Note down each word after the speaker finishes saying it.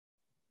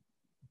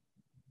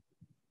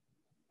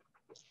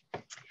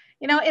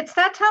It's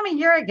that time of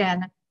year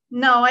again.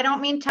 No, I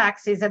don't mean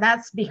tax season.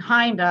 That's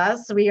behind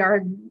us. We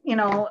are,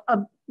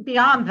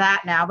 beyond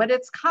that now, but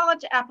it's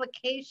college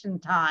application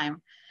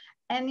time.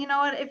 And you know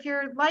what? If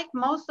you're like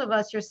most of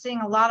us, you're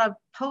seeing a lot of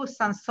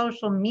posts on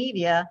social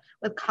media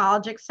with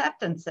college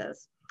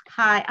acceptances.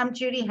 Hi, I'm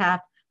Judy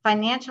Heft,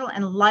 financial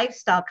and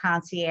lifestyle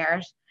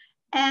concierge.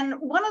 And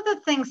one of the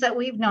things that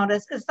we've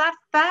noticed is that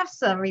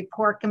FAFSA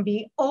report can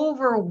be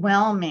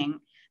overwhelming.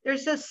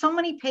 There's just so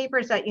many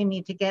papers that you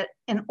need to get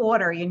in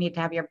order. You need to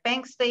have your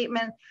bank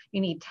statement,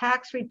 you need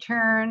tax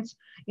returns,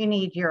 you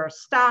need your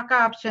stock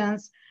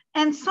options.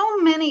 And so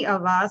many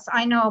of us,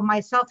 I know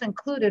myself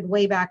included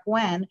way back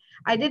when,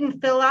 I didn't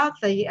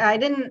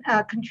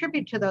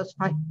contribute to those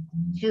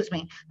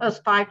those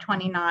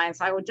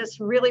 529s. I just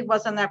really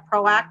wasn't that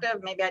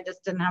proactive. Maybe I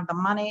just didn't have the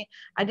money.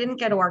 I didn't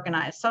get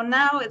organized. So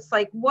now it's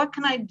like, what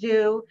can I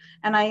do?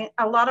 And a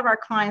lot of our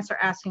clients are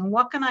asking,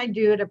 what can I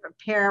do to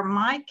prepare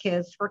my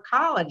kids for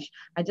college?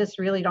 I just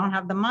really don't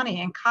have the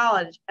money. And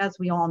college, as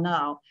we all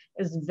know,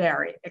 is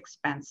very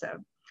expensive.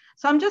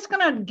 So I'm just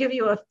going to give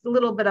you a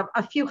little bit of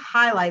a few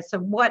highlights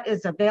of what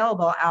is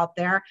available out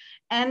there.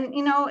 And,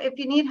 if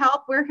you need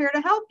help, we're here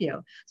to help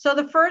you. So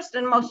the first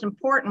and most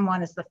important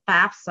one is the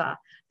FAFSA,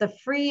 the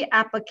free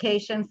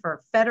application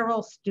for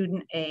federal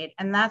student aid.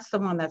 And that's the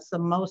one that's the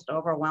most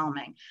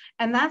overwhelming.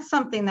 And that's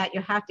something that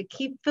you have to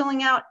keep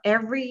filling out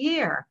every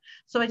year.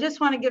 So I just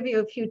want to give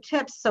you a few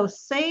tips. So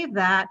save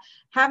that,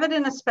 have it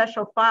in a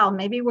special file,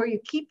 maybe where you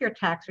keep your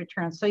tax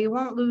returns so you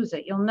won't lose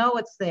it. You'll know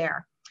it's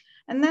there.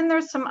 And then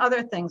there's some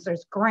other things.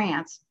 There's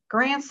grants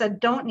that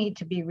don't need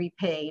to be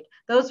repaid.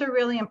 Those are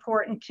really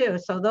important too.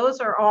 So those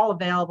are all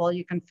available.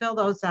 You can fill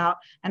those out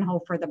and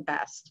hope for the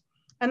best.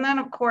 And then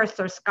of course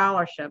there's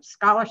scholarships.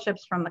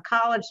 Scholarships from the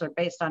college, they're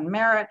based on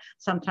merit.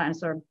 Sometimes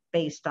they're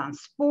based on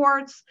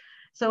sports.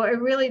 So it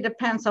really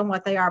depends on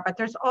what they are. But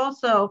there's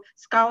also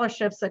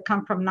scholarships that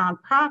come from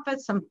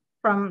nonprofits,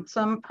 from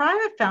some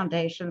private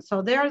foundations.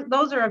 So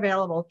those are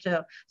available too.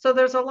 So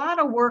there's a lot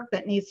of work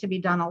that needs to be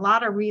done, a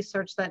lot of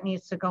research that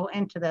needs to go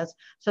into this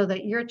so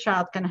that your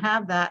child can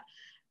have that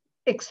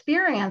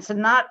experience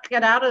and not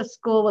get out of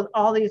school with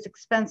all these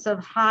expensive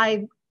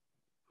high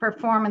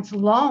performance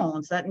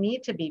loans that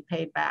need to be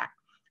paid back.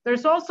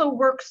 There's also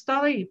work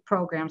study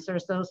programs.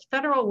 There's those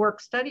federal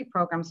work study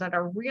programs that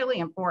are really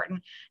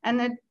important. And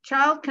the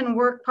child can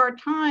work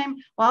part-time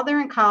while they're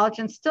in college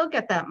and still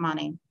get that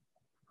money.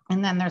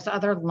 And then there's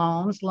other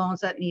loans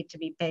that need to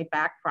be paid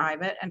back,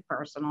 private and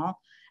personal.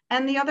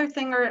 And the other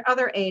thing are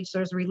other aids.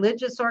 There's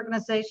religious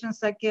organizations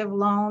that give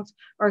loans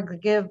or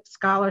give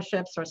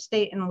scholarships, or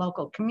state and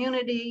local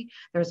community.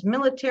 There's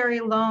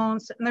military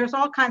loans, and there's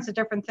all kinds of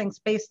different things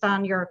based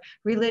on your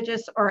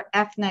religious or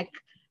ethnic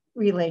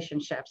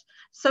relationships.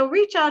 So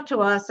reach out to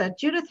us at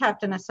Judith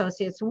Heft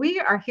Associates. We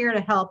are here to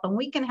help, and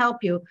we can help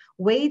you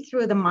wade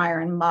through the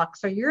mire and muck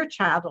so your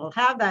child will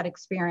have that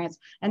experience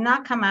and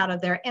not come out of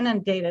there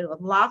inundated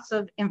with lots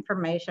of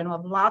information,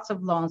 with lots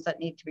of loans that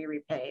need to be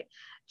repaid.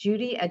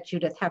 Judy at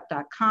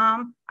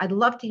judithheft.com. I'd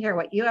love to hear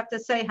what you have to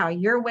say, how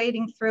you're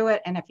wading through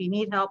it. And if you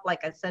need help,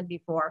 like I said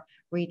before,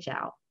 reach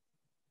out.